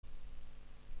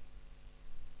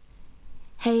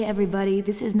Hey everybody,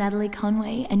 this is Natalie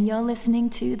Conway, and you're listening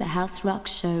to The House Rock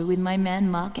Show with my man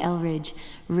Mark Elridge.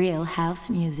 Real house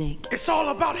music. It's all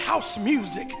about house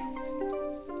music.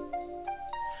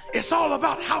 It's all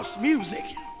about house music.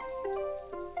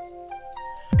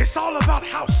 It's all about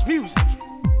house music.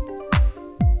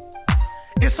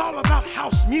 It's all about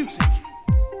house music.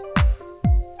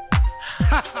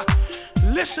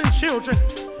 Listen, children,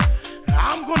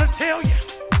 I'm gonna tell you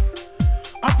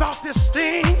about this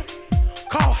thing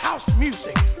called house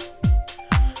music.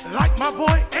 Like my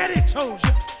boy Eddie told you,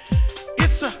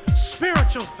 it's a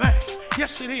spiritual thing.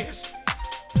 Yes, it is.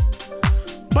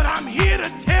 But I'm here to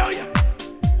tell you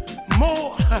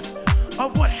more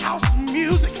of what house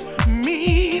music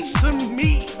means to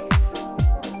me.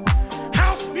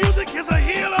 House music is a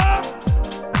healer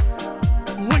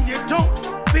when you don't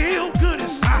feel good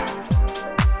inside.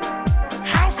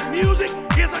 House music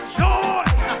is a joy.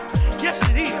 Yes,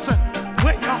 it is.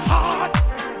 When your heart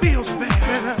feels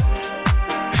bad.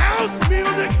 House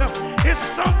music is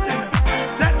something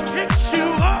that picks you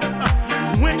up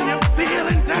when you're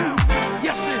feeling down.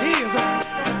 Yes, it is.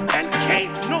 And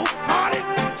can't nobody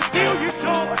steal your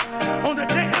joy on the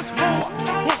dance floor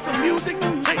once the music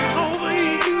takes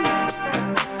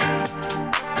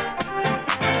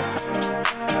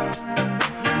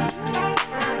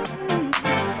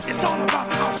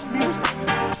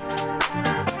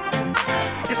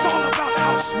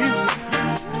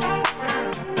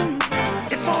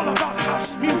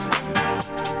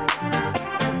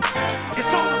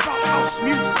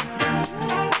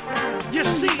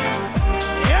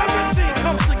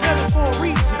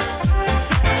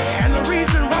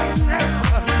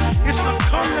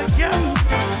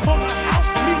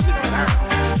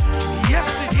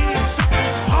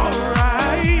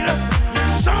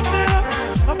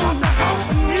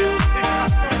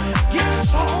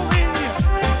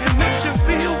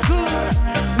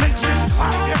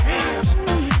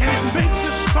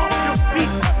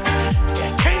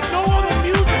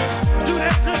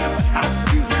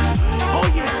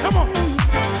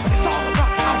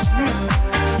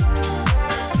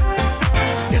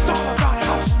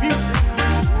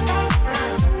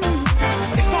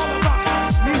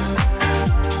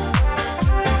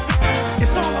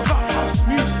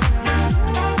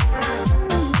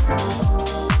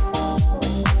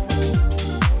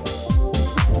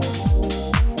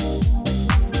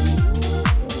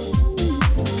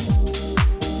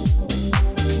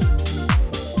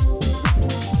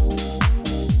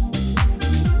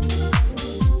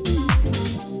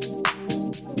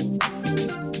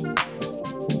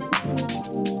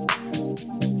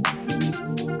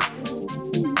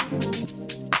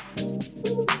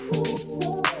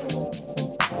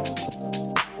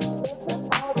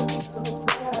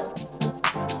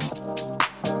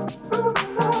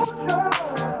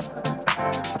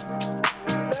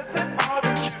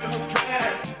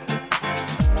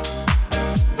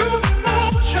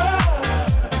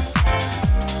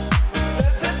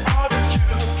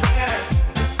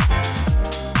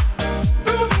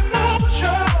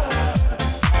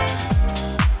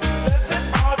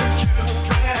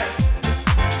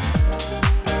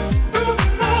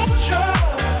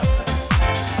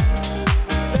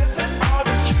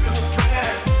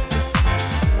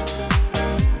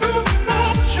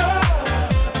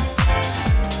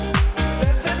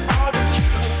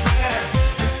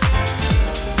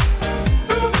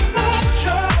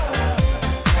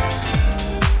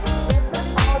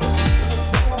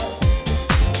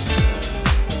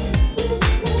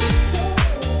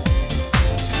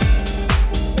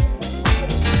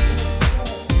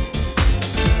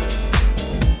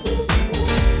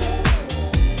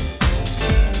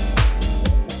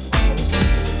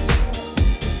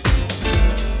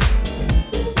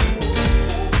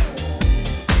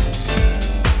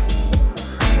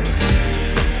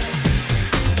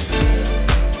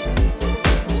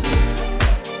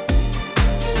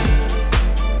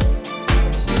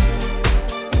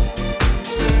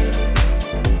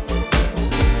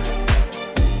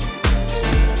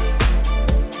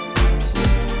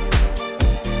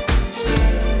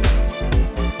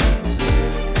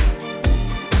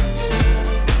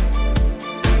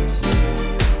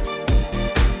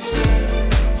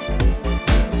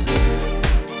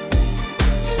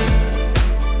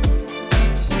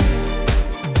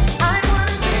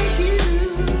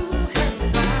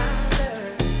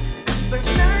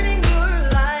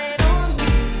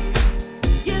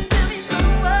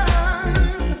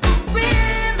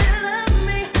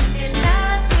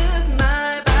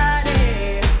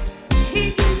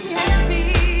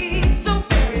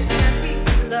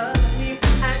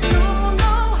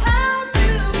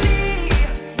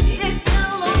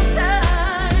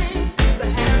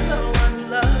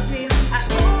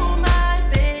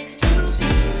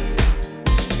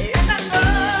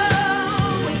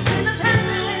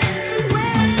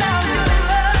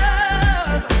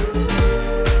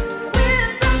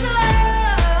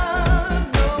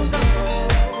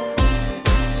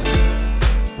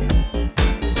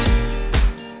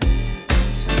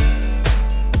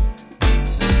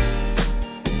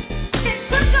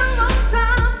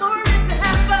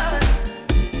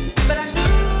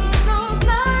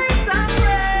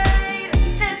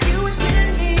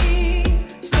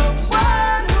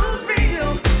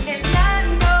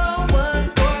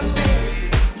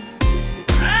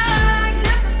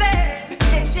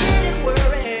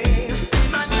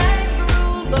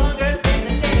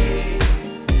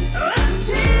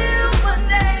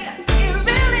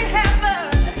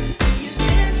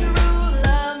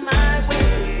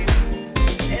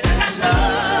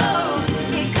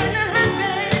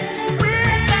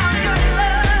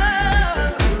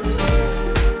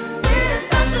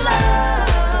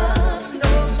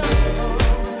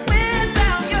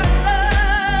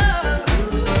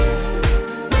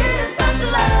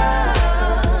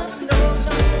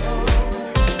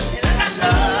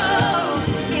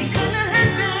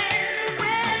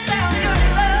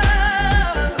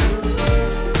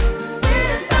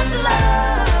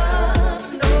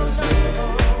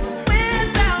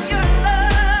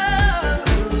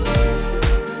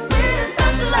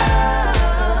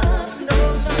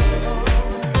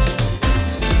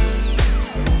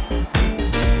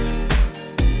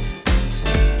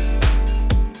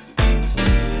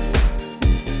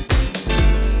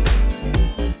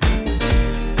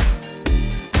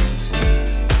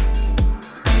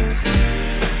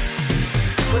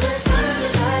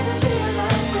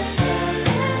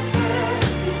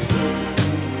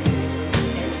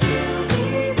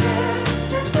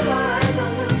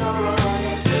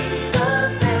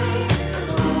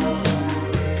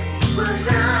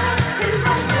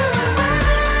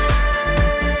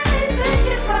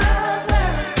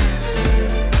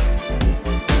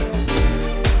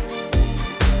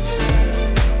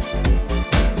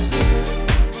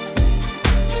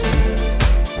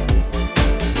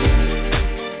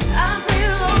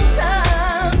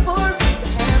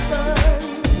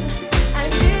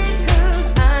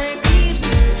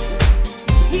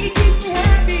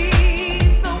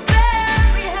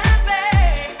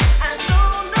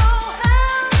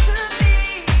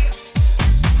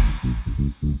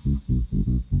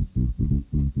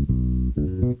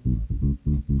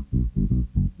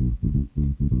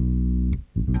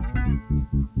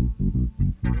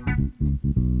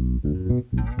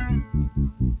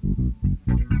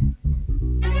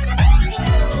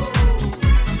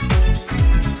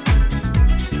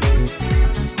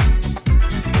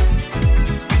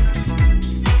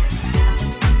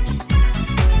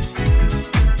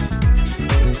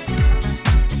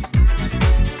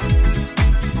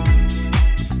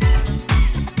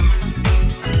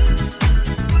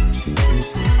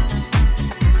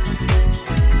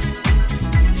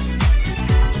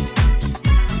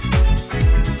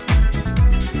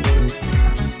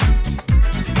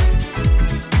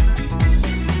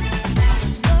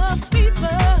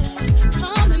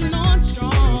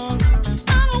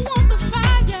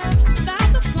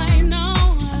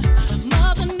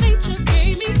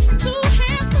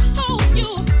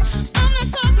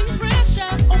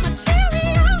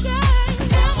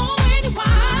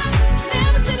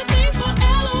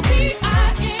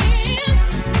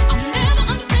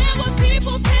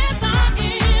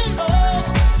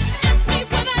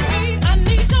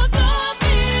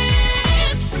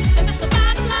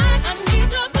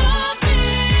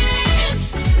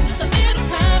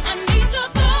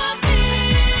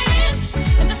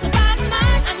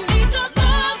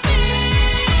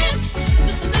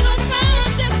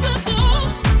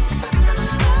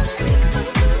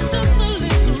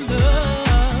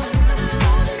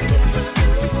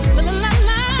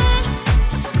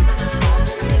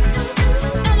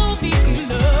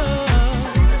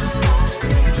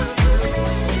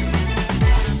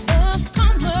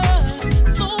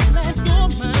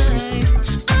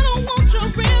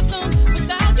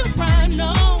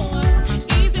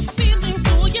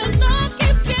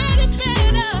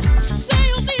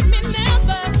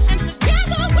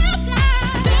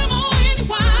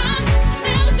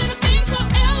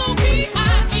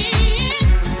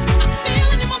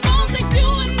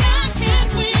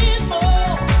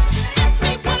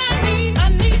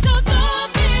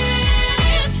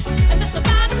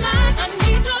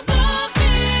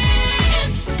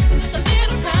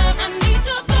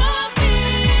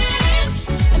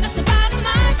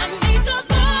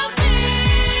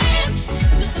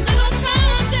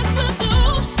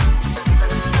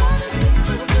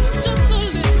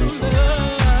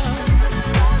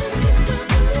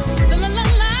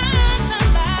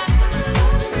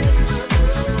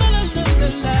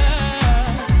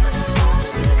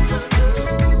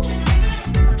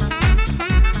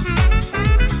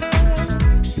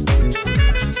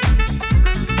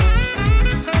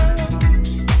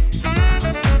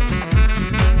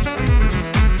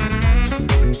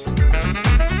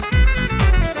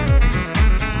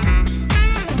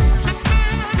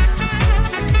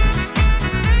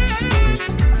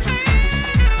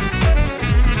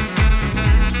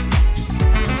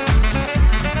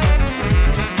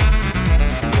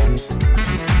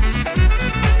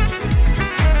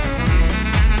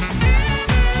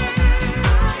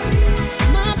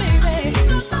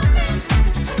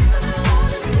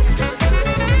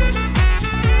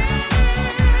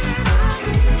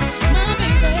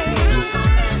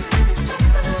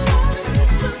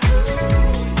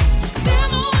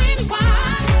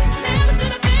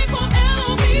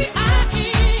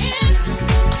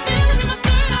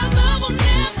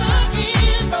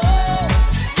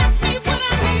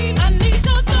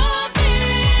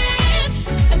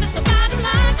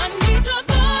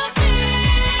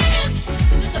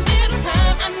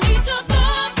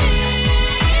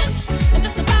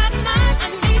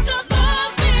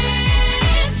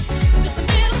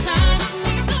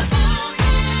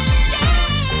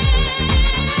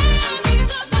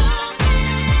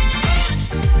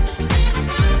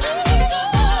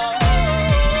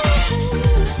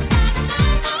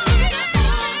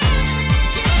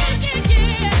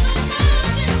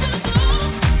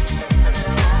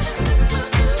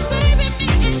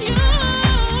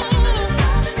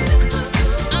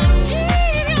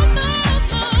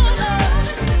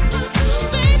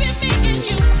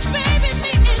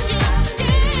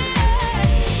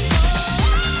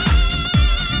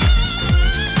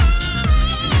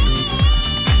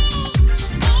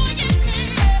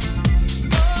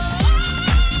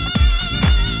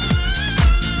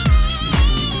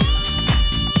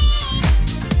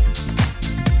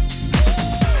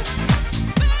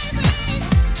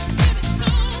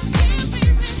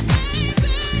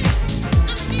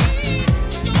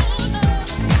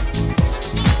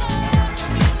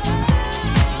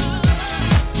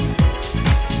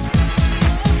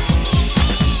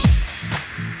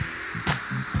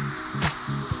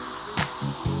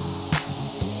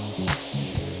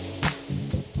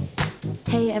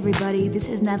everybody, this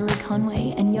is Natalie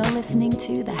Conway, and you're listening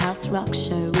to The House Rock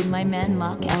Show with my man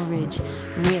Mark Elridge,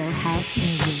 real house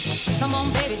music. Come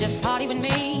on, baby, just party with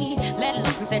me. Let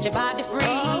loose and set your body free.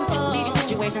 Leave your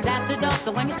situations at the door,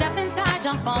 so when you step inside,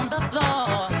 jump on the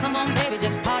floor. Come on, baby,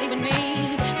 just party with me.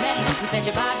 Let loose and set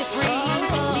your body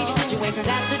free. Leave your situations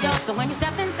at the door, so when you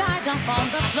step inside, jump on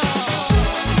the floor.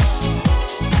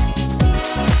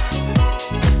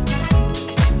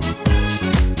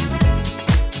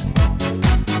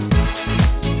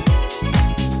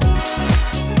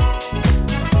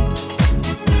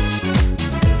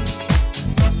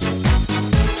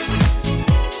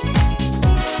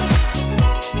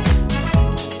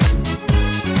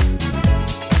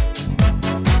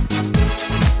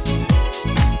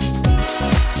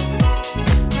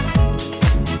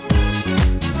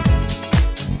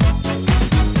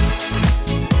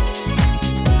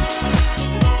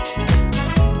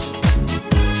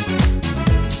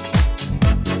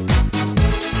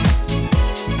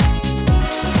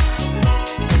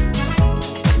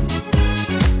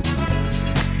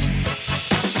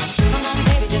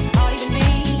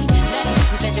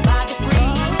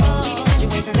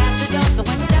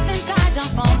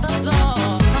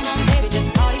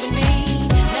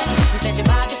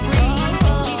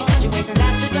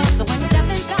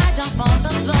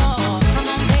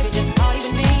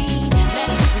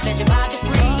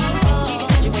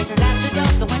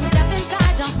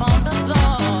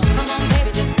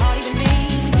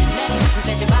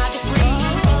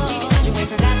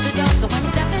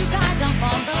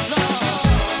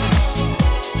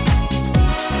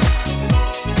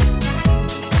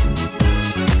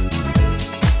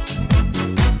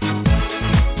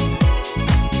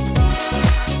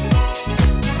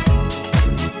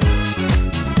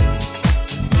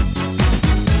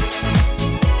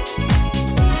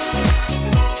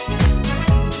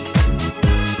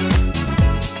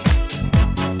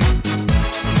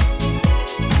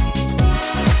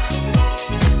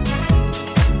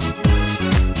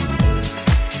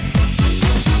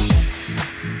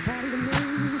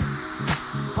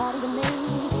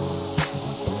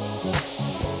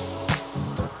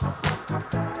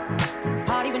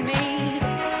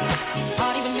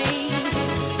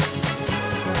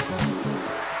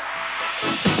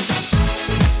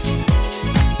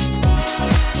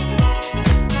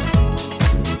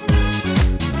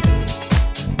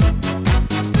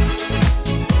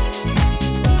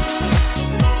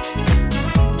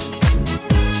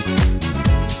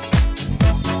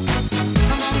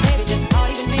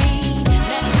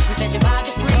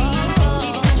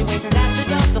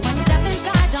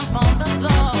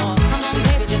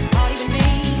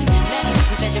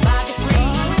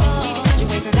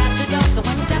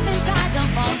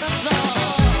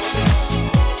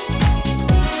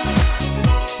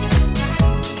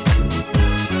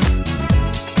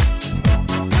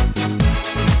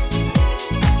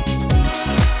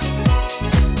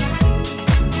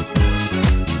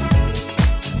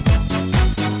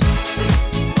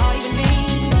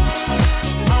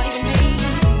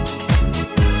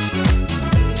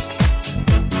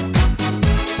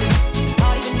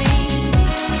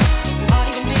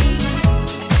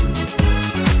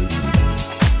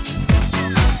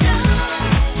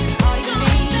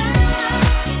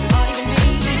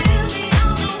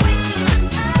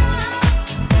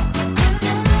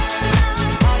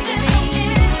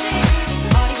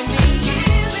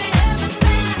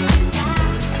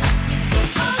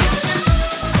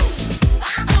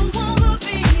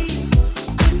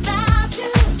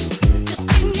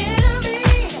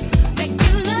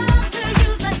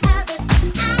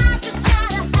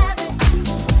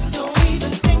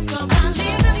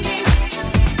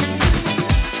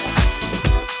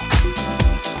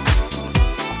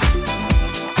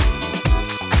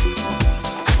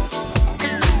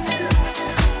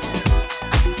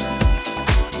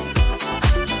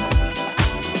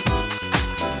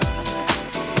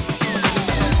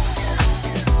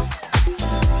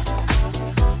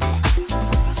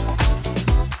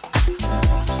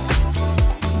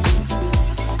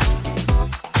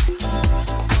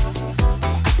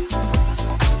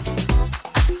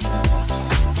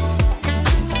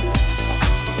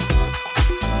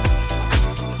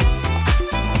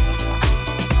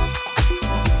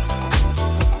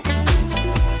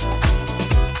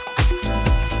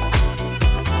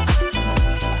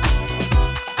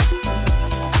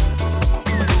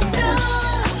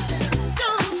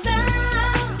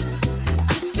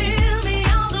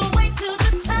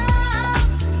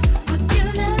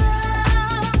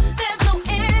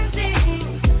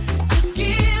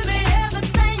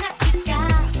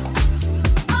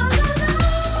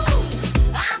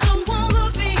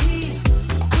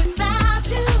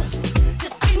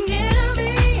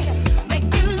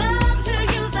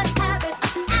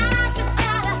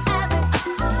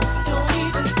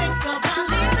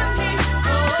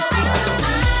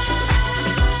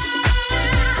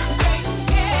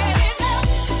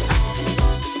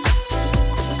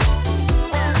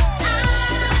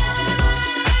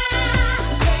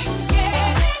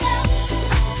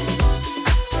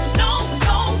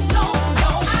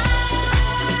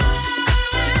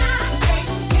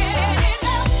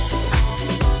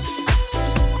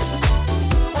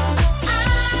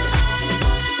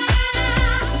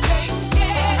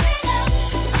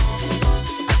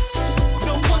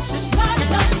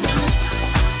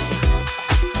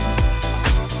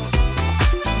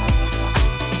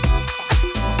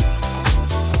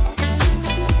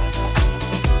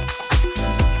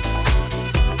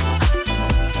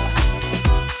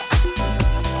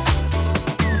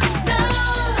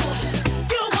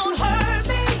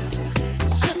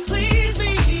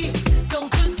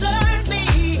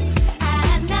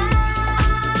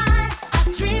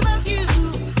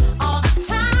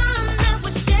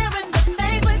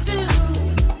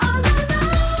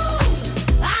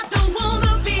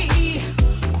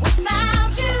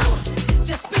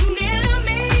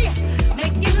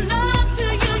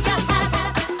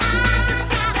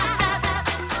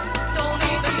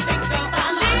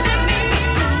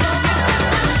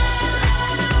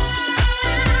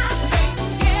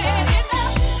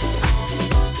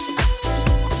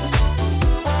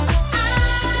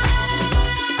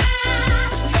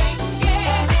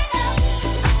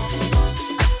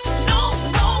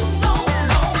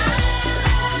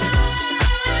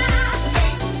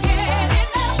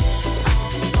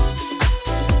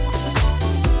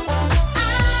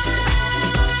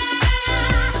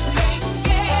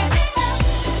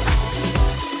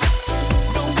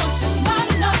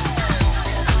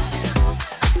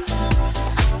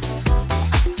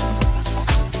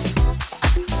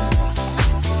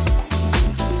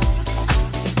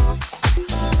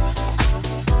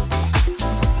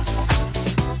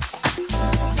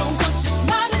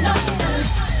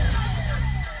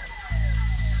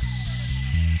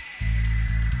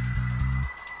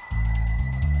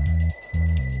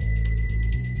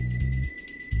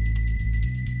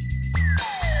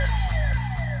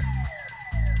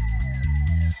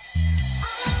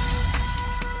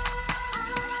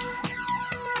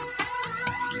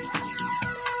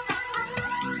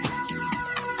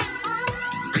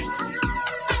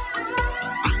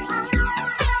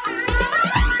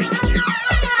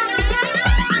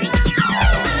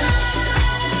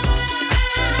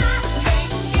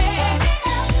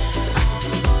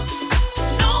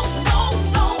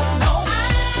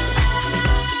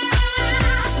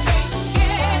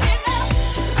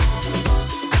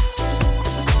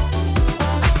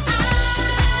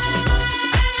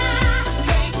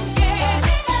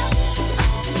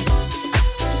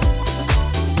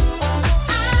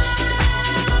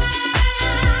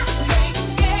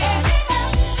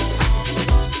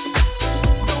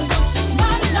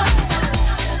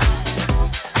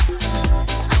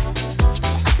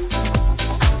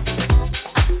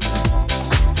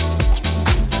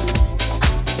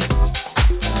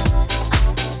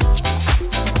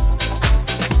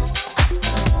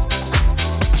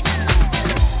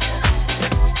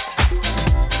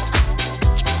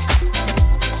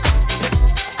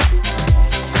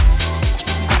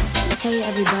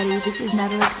 this is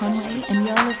Natalie Conway, and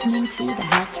you're listening to The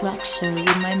House Rock Show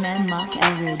with my man Mark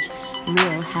Elridge,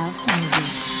 real house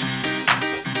music.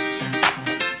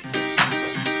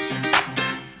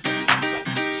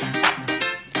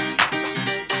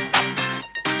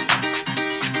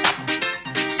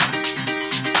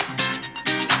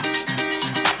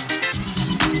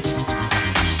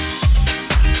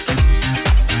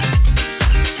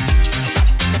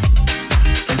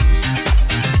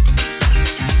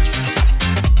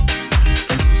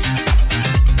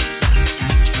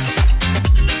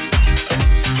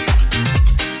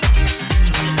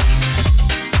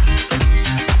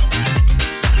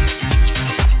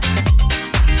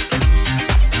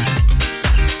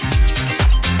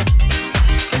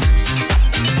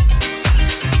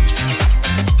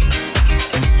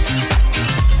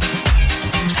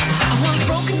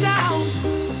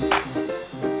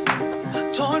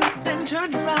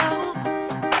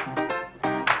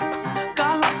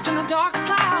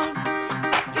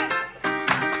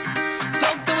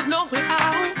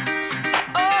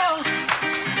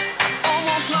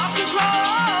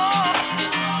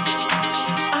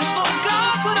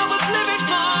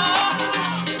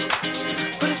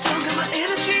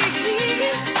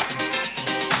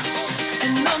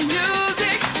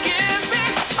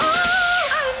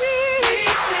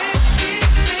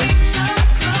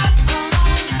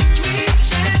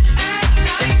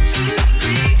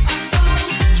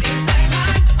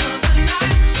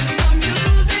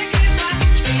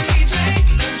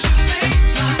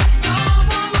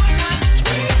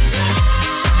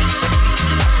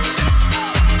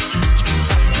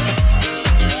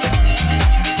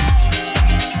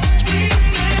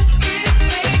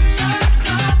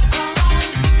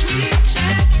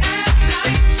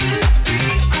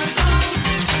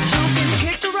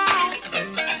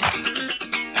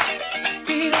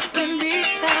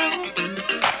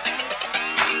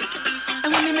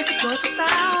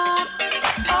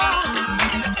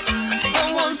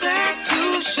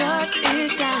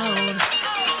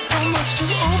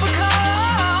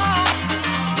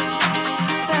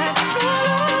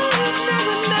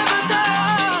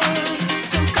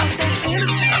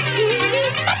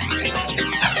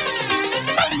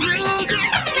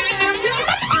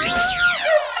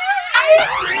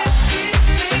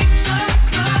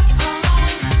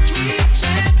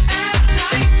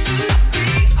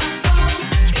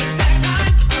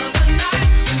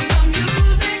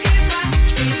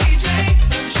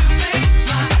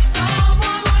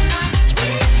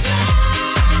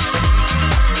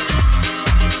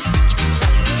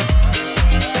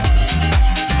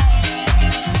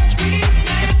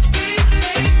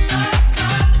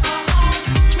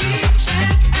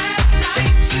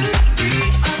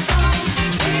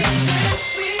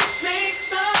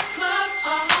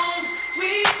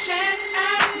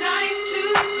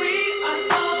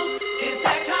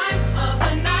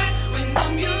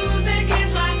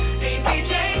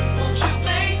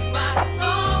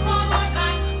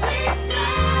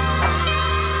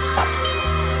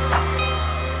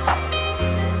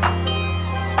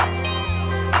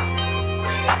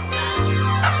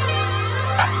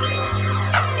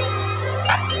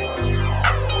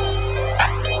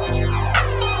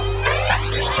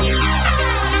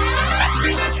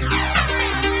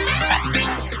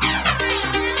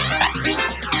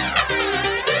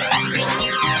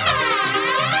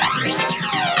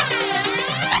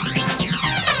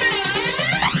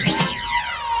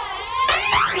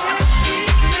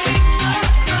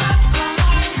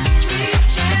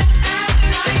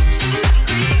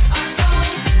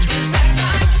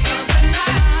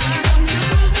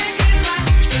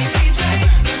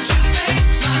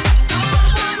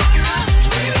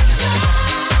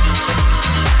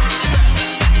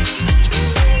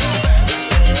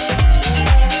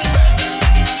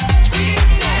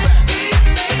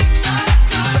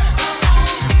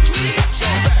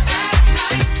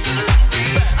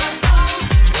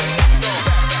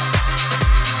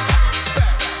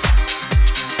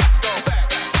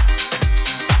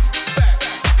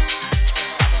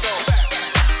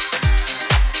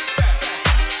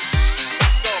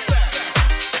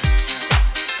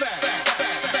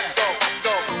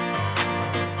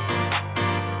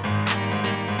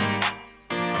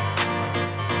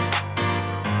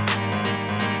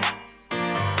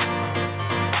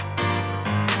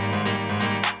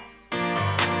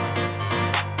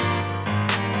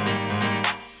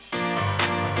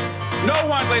 No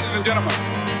one, ladies and gentlemen,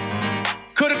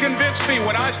 could have convinced me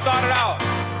when I started out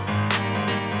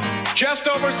just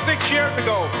over 6 years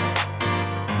ago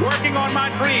working on my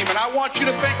dream. And I want you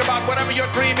to think about whatever your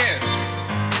dream is.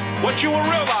 What you will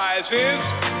realize is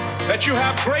that you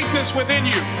have greatness within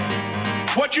you.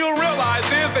 what you'll realize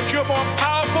is that you're more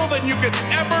powerful than you could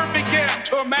ever begin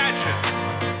to imagine.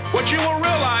 What you will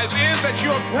realize is that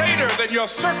you're greater than your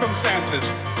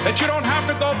circumstances, that you don't have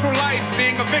to go through life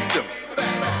being a victim.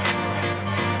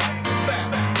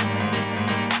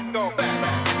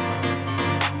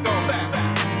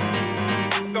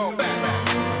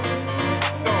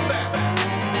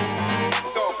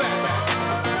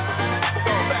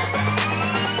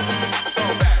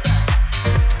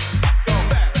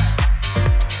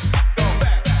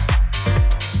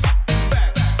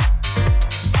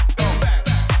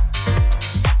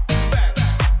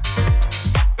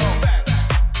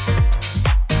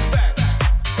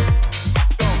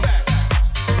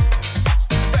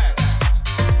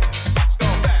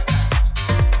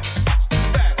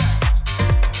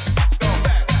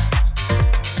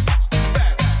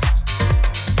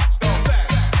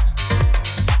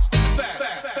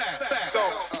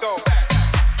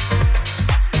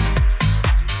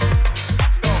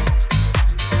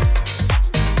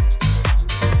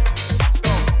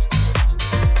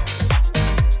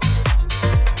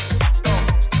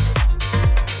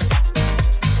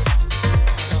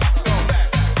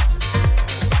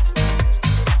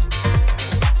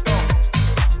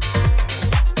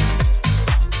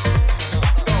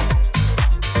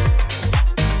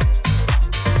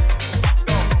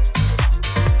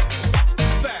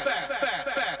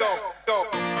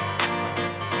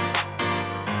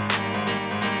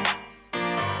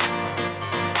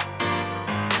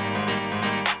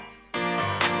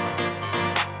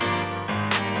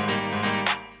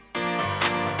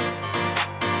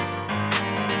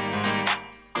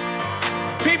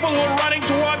 People who are running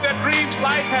toward their dreams,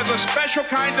 life has a special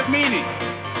kind of meaning.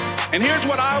 And here's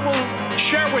what I will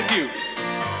share with you.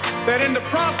 That in the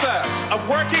process of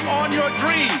working on your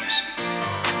dreams,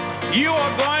 you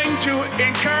are going to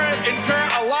incur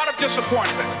a lot of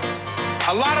disappointment,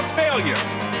 a lot of failure,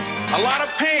 a lot of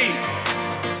pain,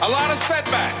 a lot of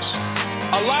setbacks,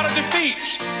 a lot of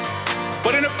defeats.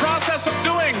 But in the process of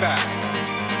doing that,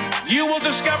 you will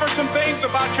discover some things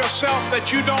about yourself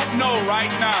that you don't know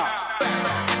right now.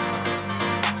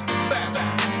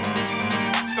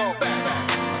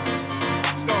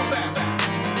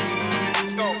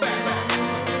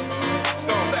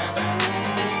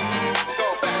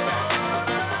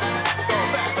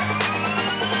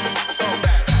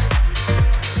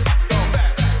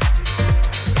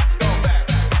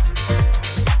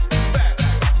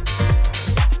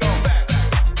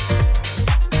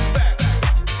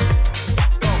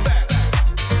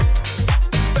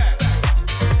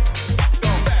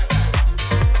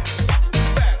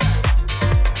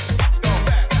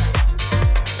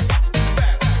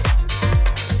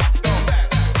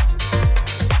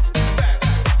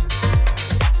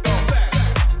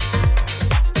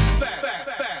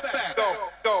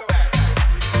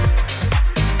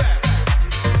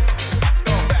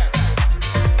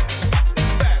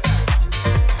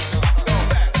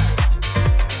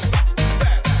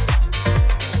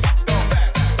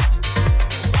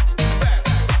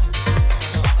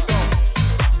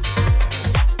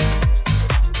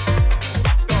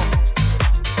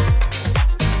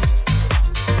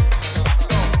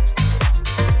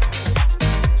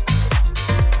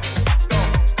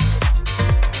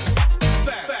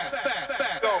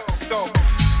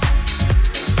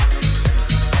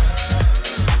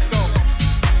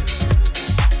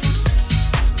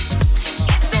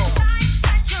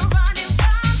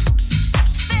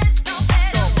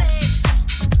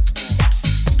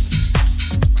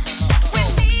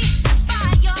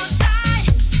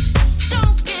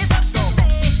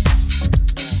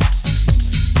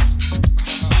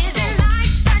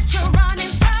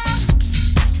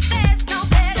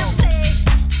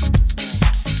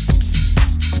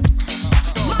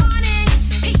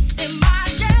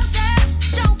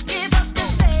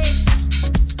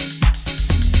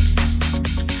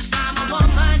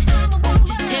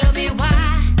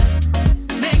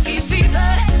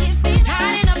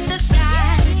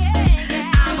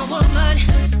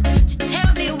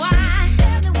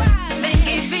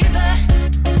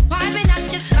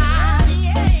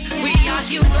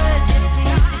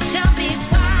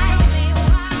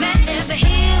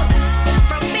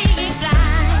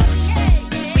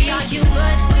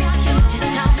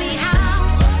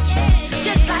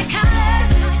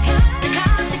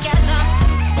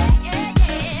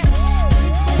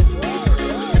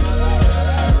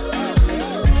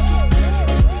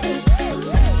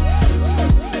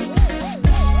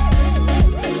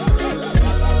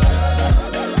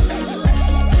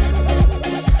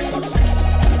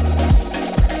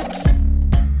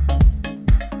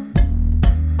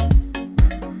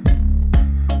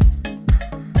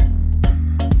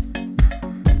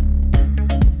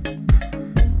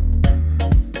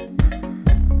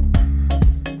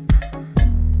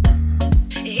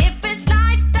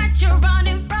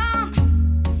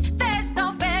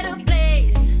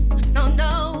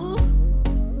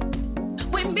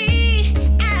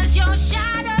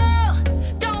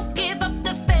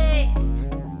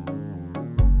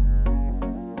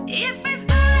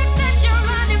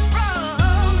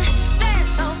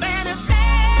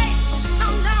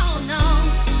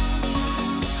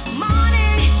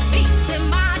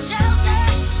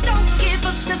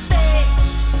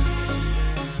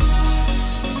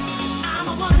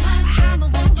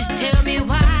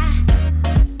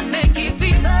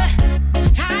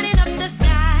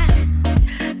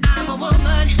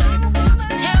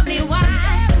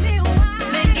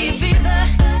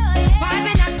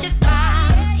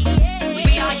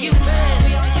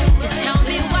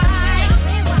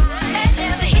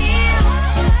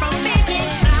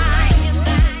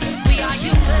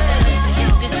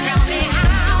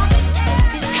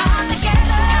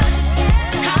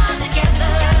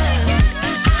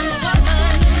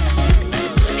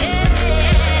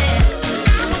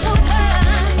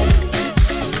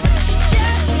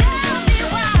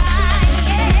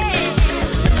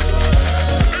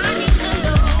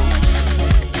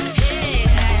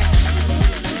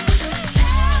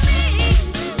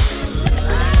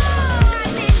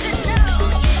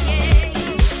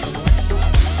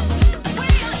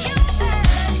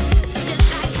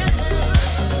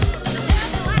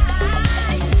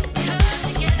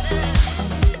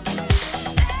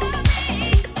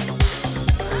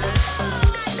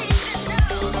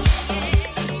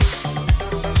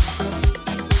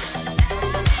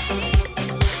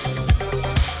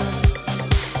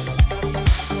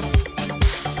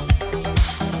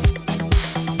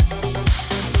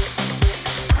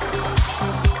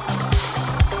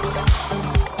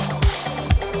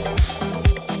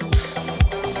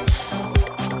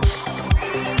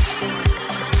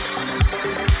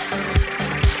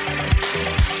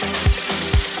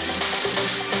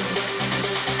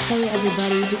 Hey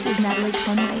everybody, this is Natalie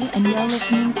Conway, and you're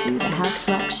listening to The House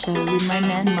Rock Show with my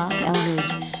man Mark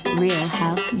Elridge, real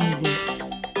house music.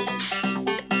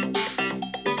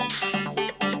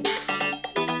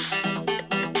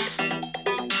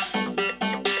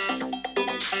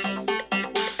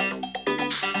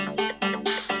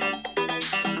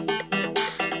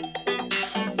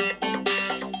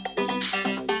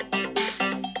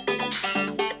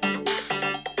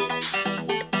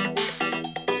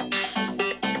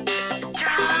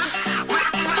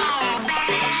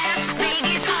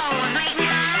 Babies, hoes, late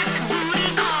nights, booty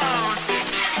calls.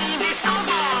 Shave this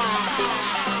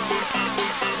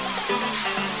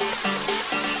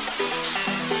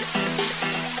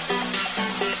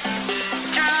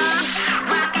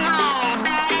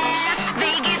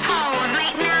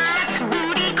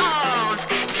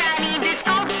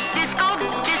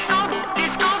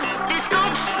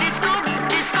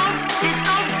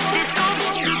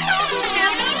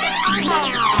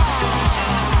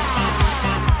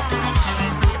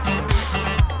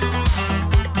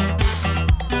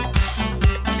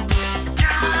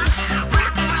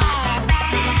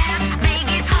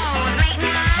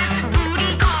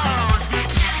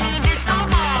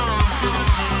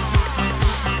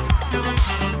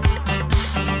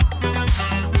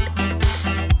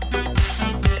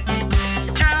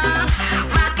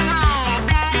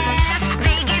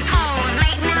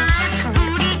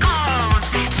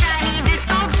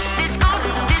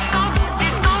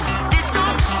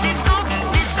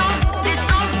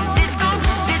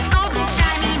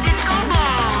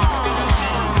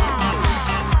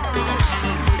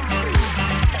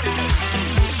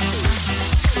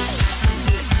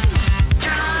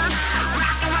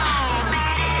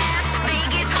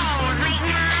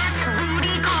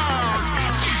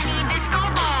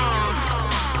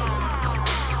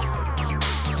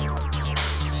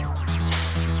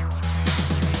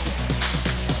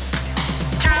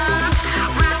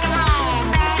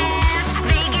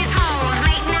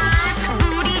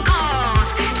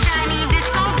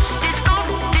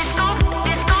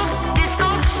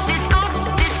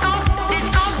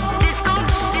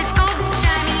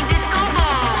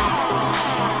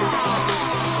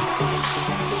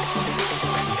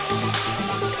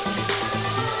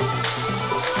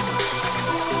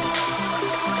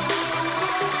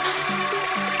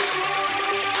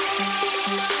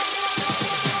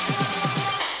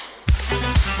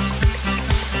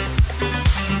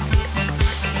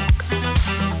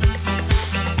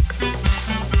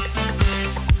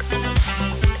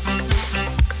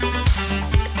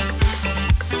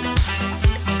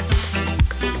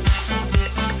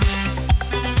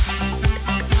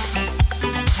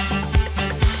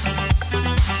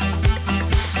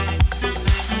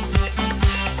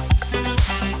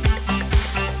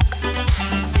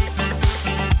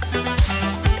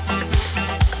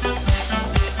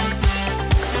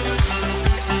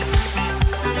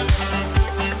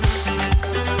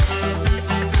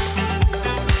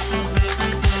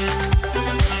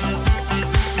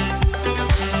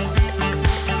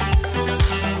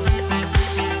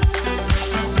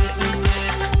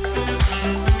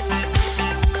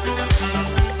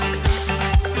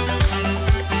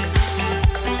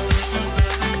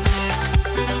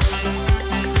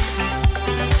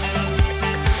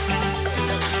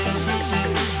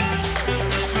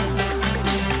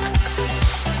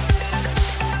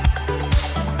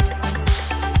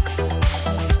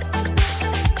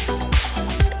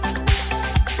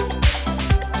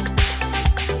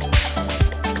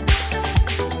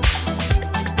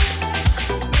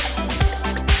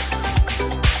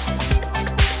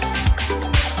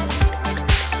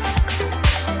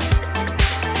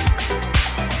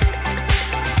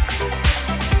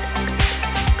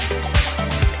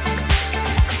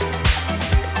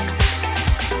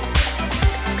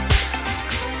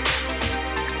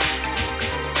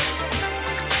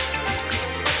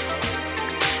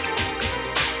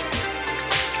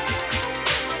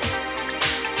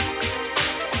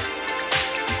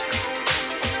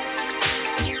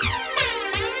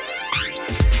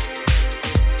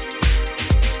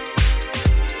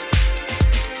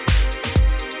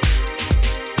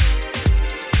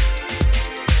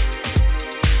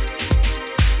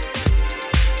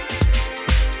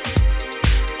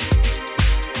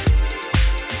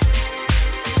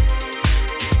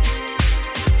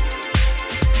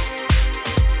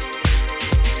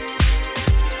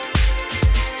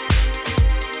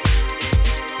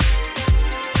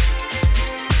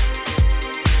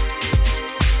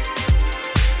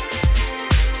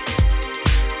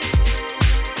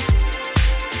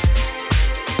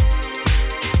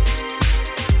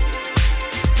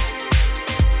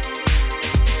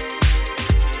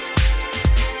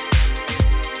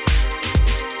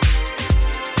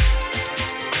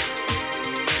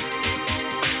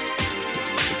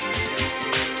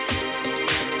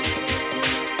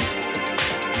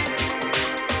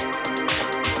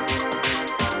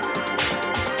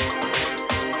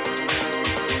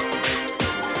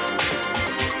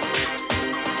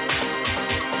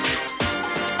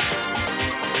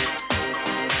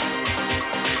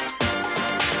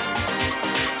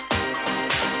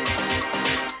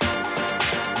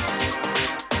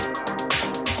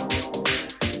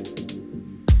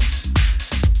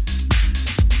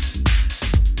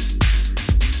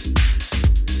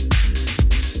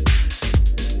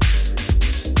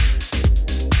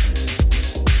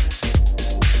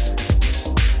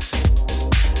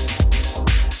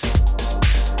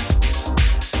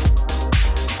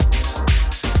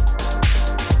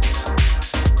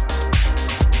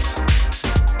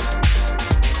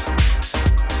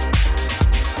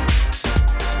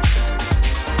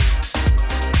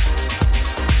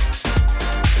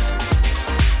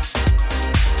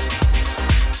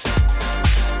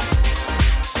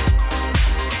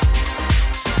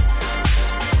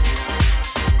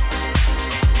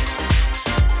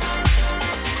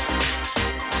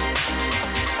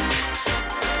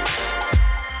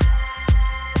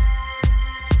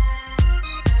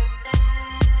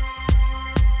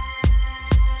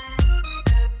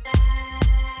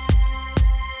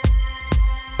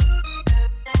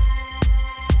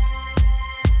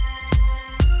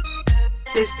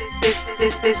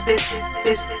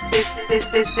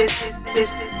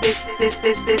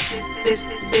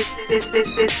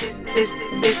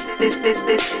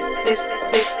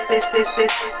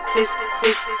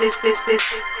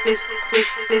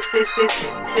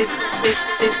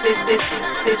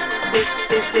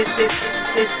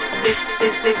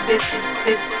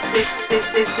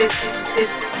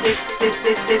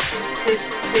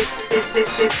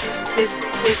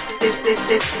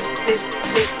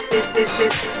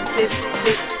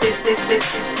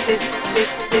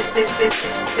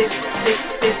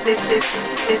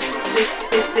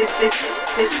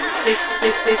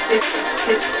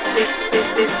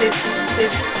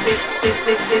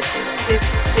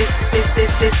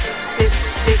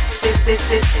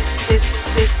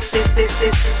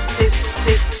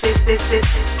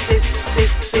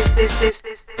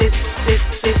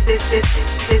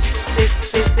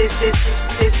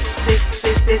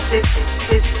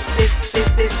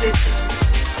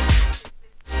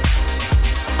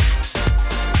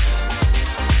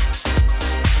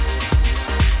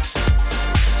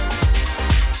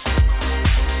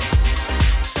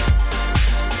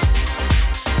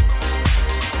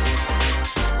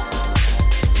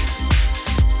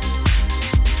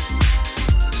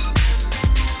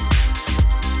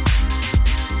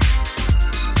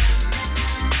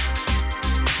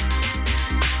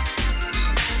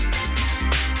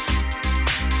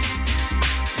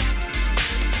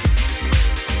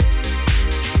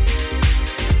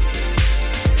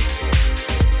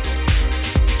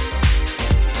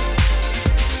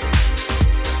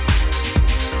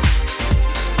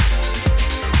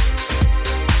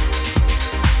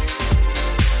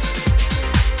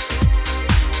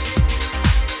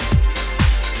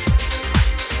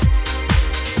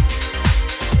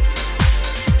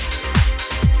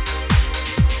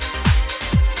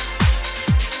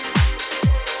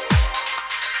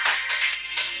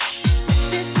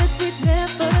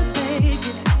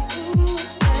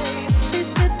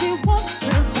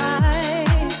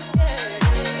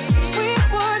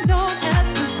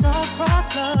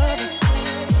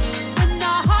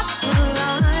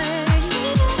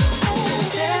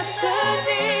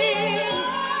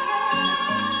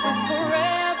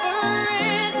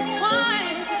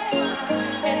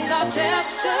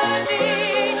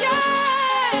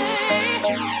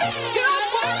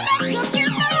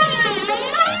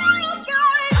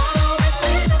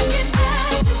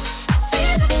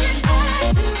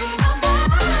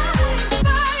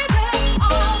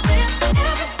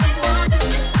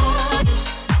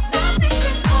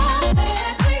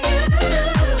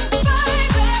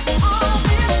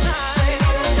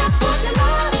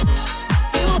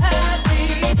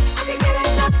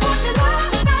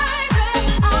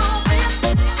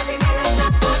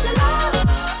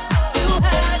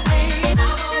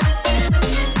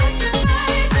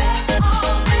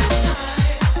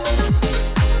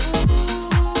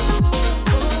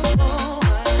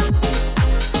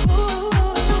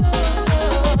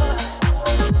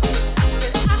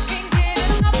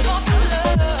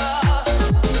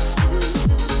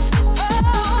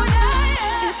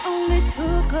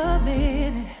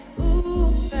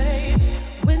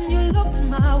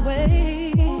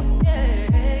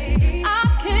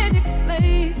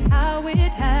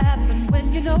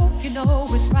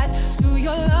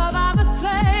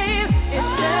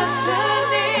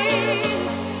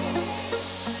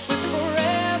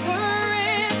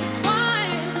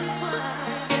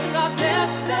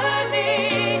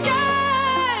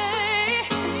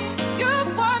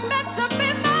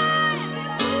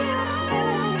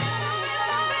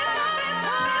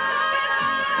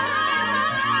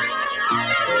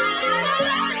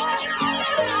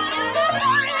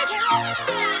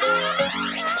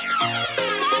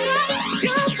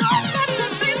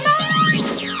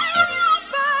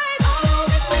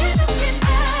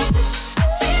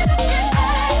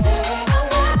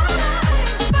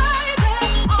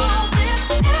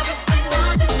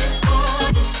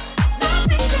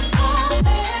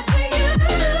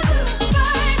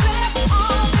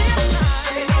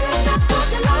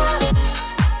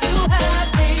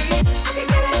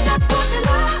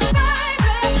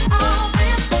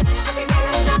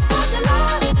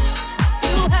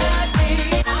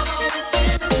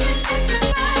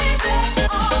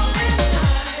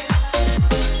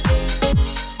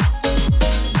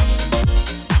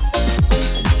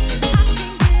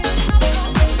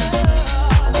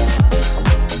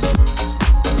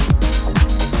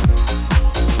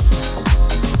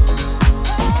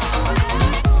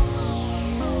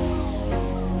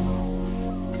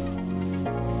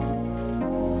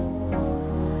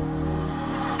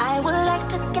I would like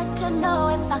to get to know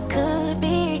if I could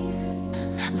be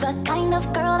the kind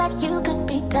of girl that you could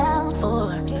be down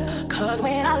for. Cause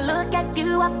when I look at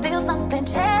you, I feel something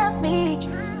tell me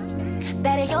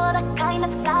that you're the kind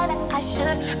of guy that I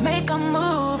should make a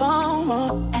move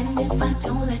on. And if I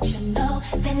don't let you know,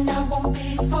 then I won't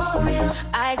be for real.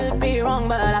 I could be wrong,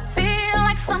 but I feel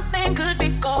like something could be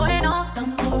going on. The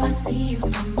more I see you,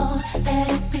 the more that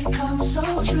it becomes so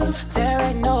true. There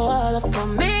ain't no other for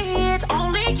me, it's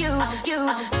only you.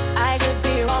 I could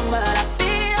be wrong, but I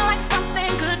feel like something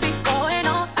could be going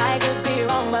on. I could be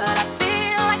wrong, but I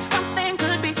feel like something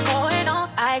could be going on.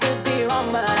 I could be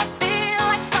wrong, but I feel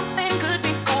like something could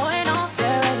be going on.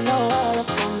 There ain't no other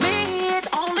for me, it's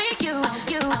only you.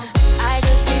 I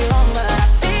could be wrong, but I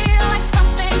feel like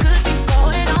something could be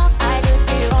going on. I could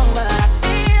be wrong, but I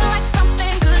feel like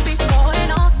something could be going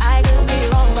on. I could be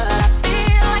wrong, but I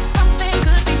feel like something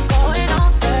could be going on.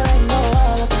 There ain't no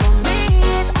other for me,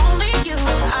 it's only you.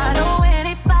 I know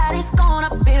anybody's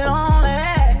gonna be lonely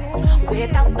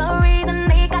without the reason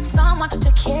they got someone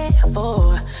to care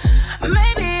for.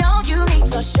 Maybe all you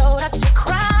need's a shoulder to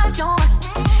cry on.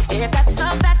 If that's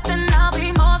a fact, then I'll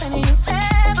be more than you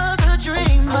ever could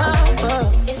dream of.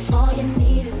 If all you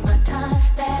need is my time,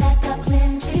 that I got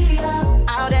plenty of,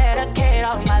 I'll dedicate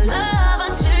all my love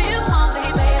unto you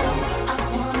only, baby. I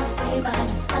wanna stay by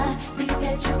your side, leave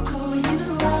that you cool you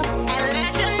up, and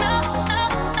let you know.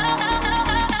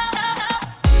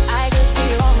 I could be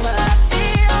wrong, but I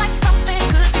feel like something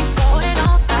could be going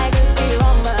on. I could be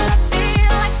wrong, but I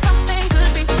feel like something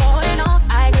could be going on.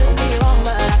 I could be wrong,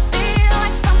 but I feel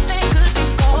like something could be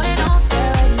going on.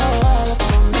 There ain't no other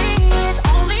for me, it's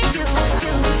only you.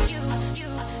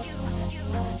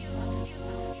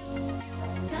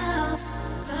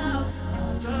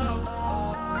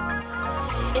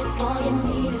 If all you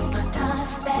need is my time,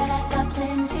 that I got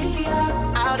plenty of,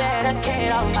 I'll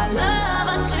dedicate all my love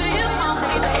unto you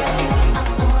only, baby. I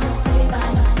wanna stay by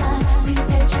your side, leave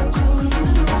that you cool you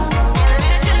up, and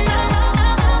let you know.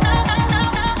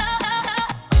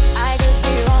 I could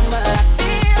be wrong, but I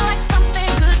feel like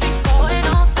something could be going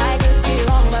on. I could be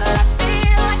wrong, but I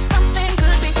feel like something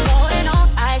could be going on.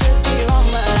 I could be wrong,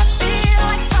 but I feel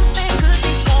like something could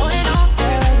be going on.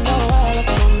 There ain't no other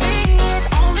for me, it's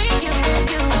only you.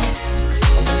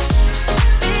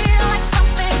 Feel like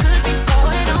something could be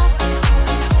going on.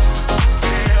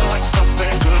 Feel like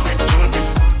something could be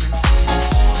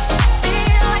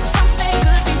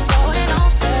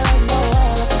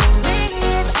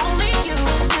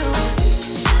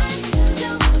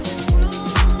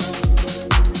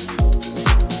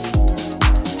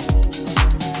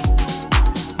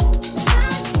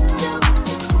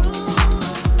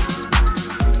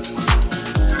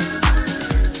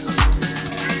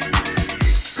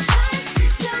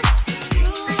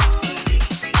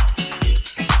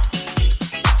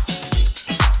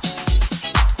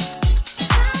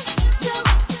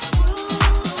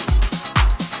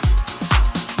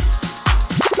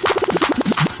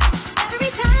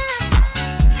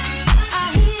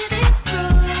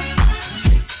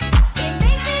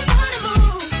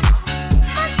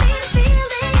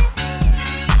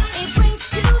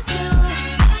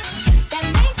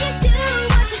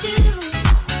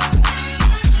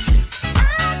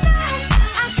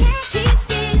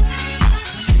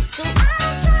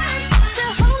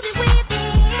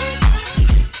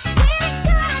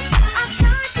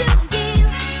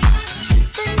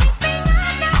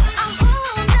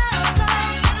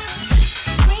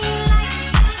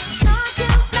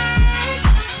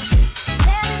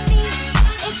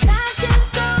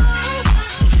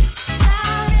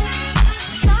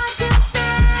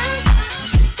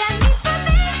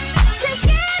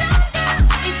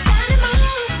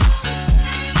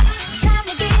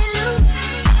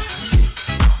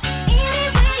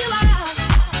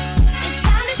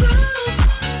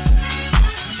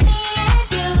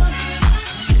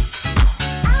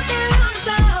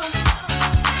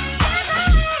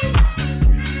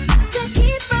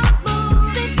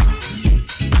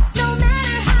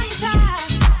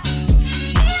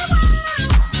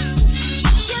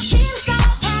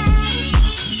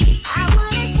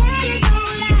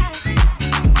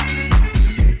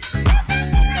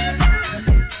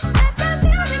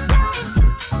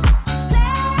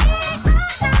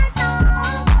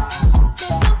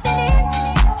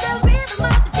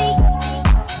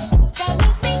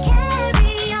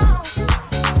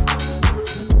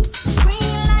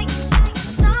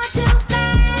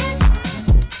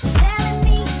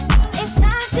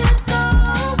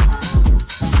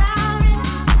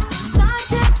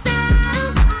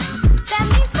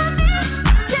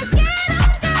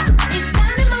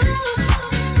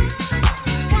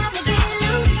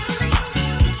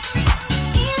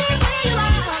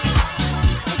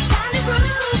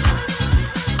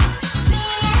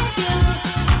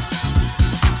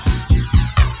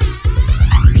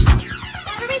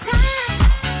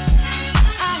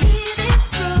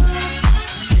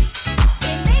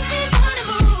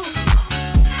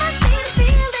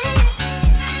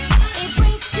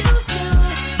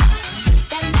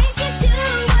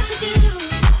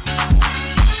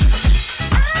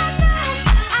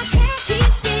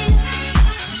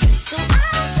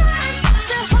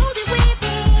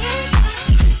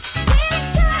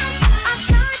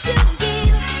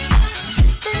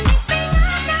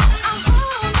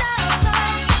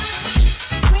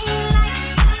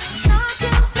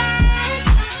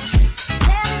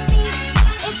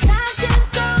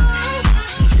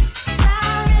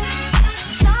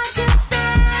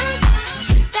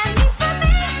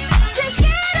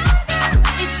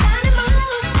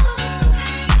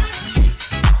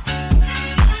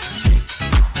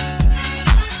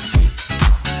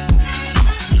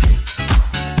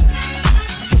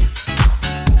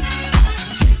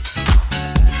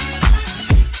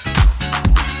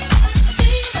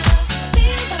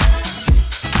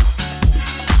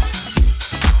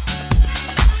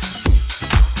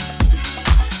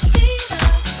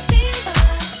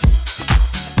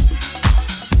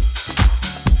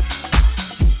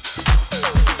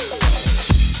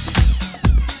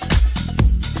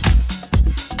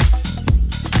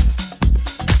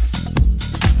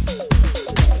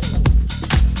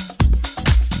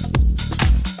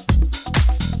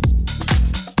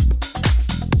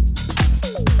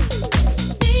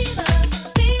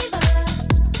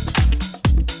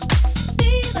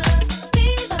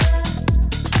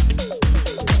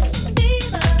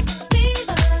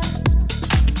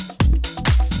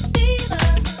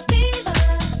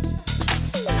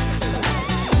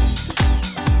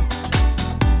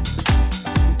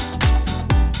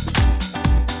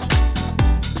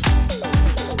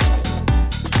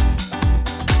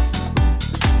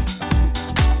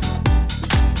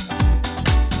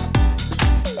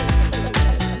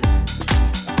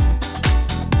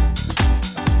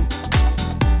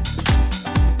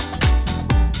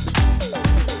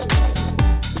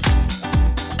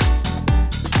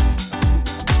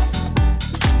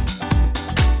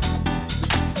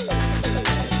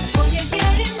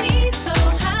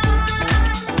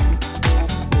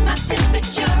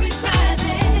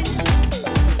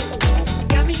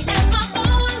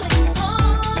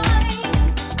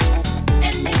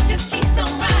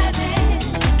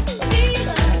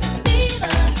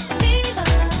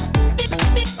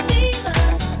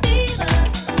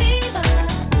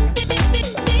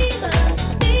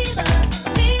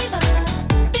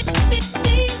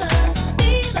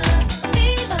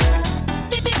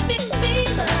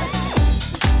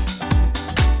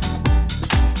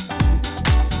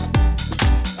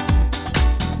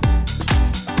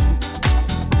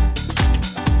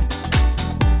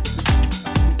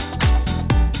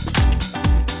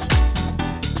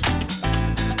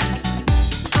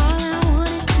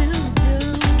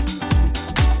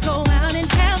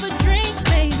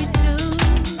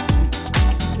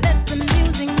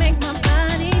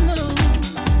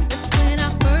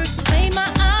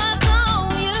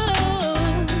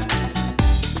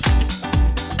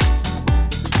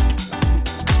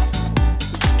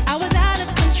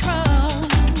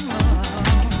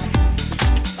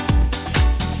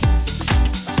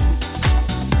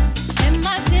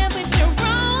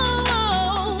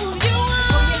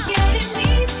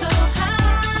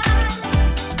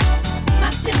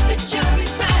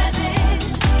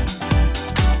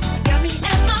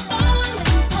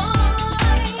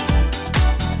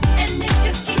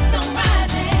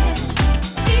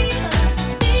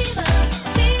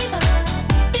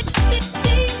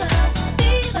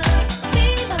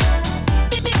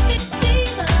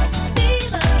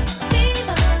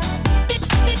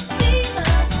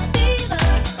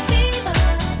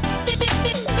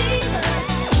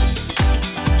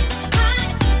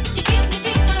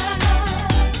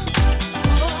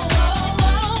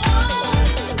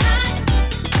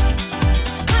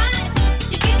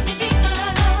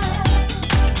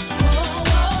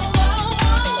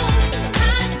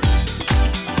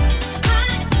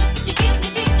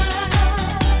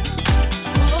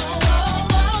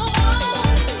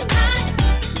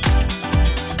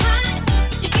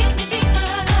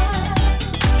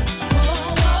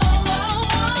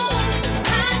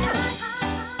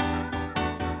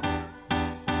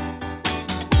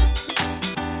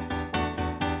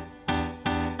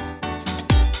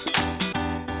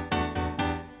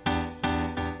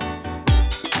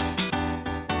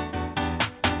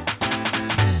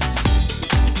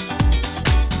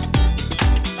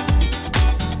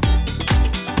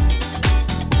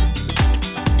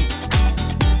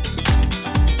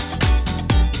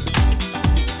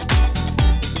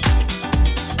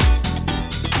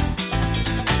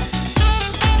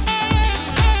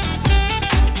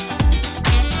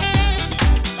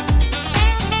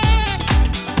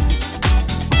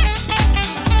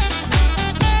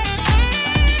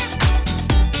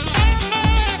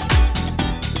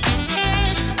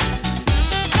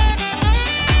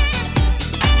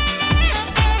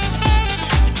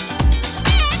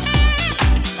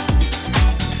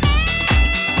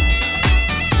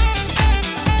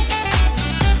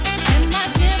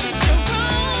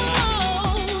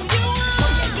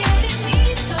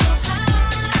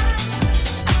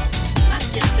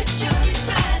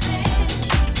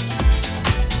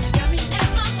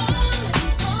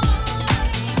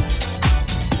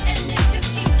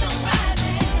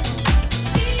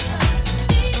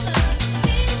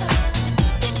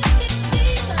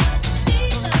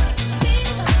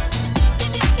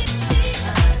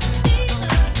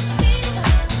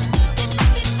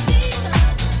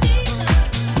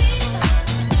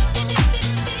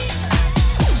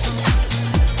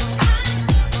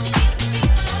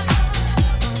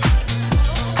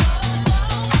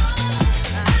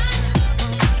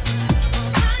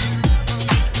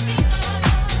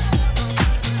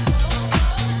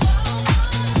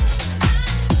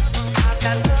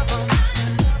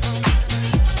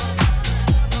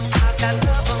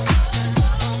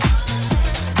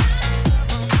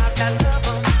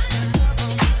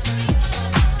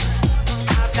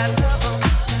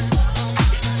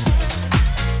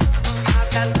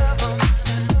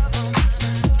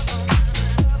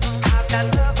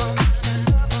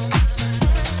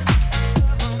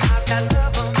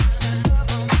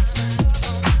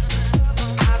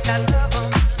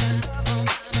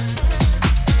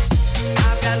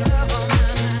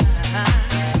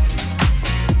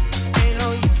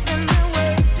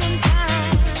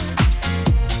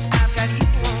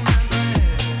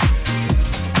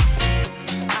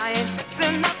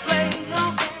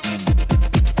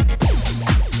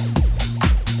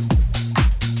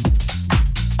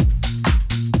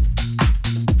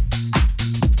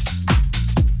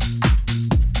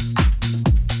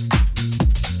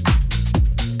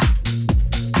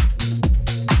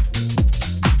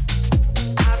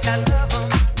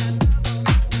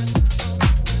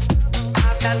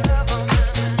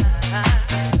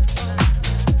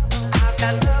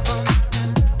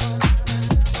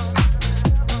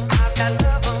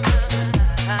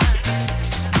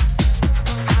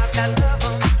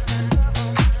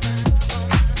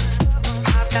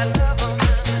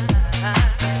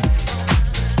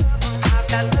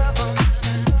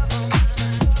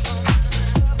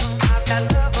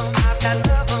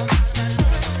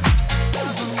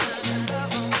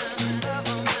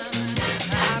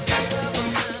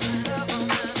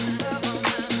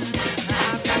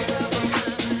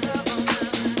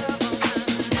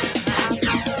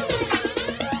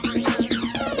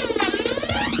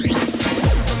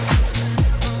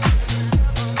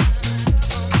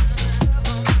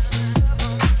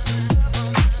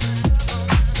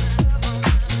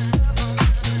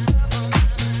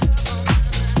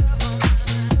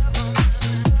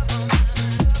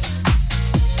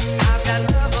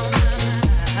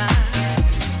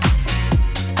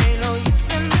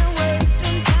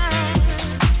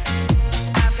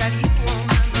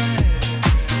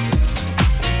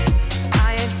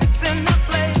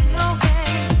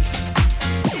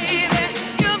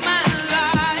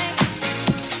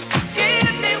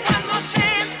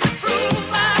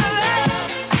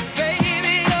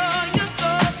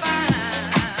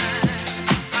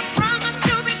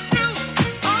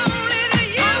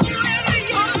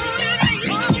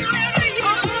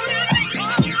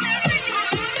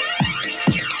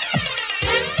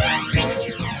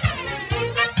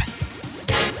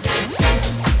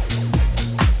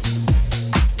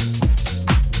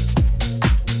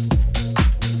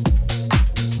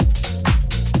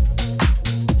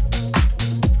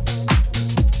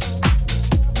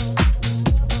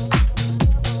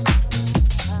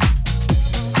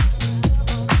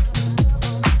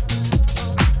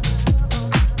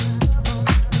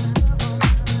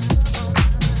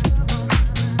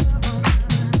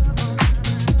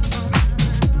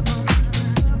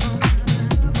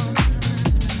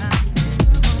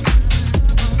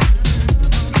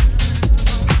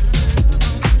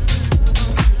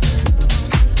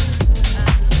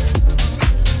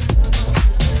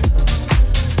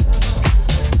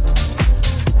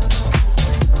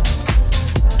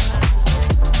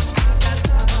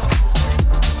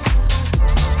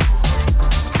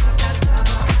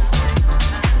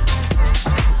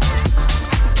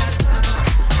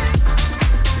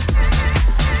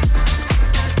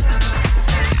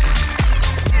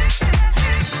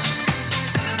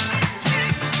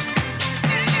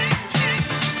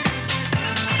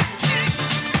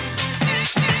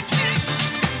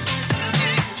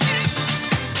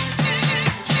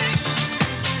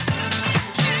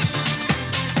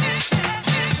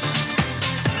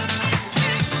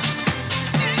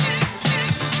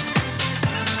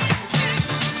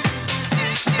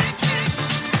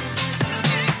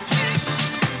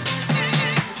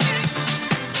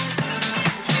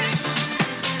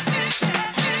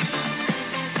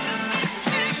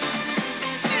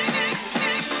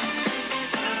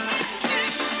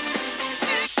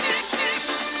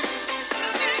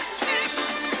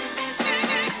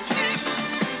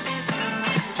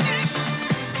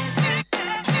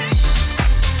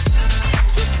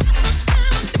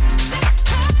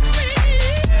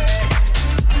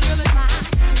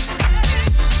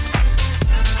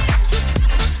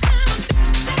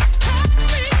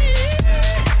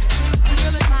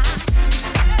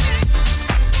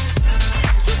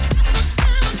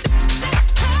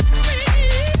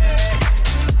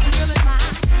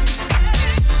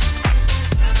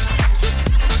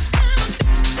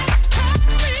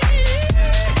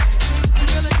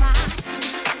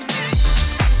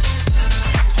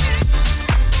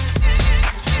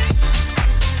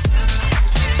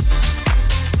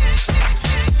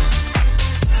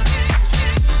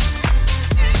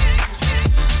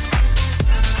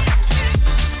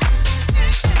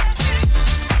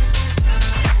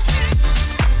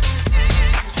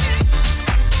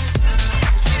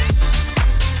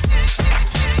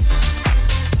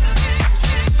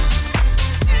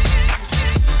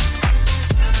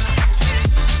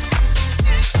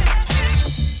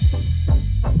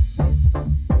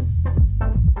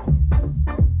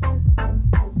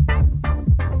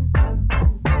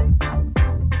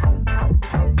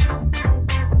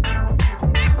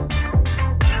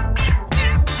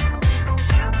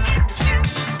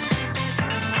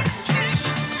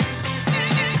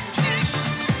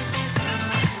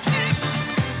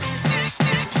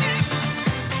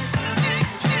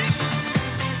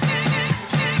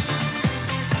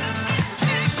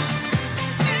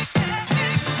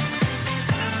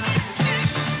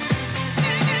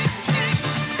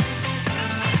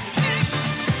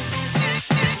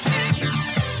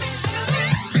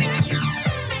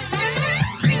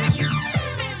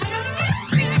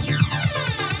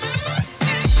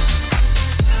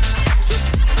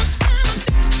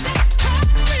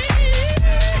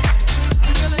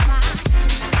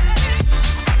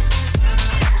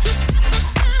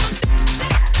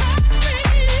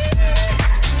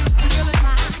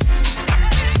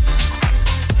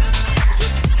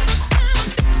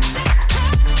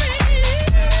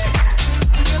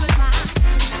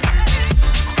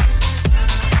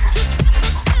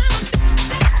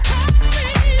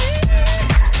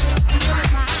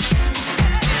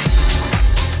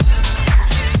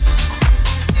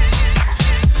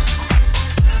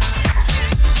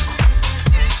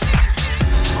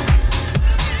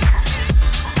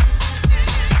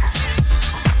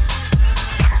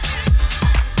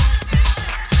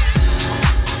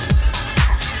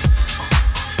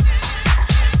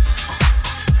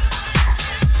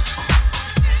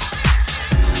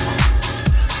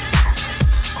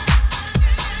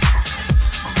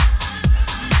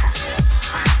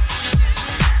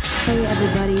Hey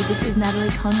everybody, this is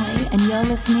Natalie Conway, and you're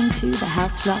listening to The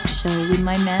House Rock Show with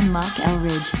my man Mark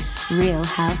Elridge. Real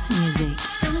house music.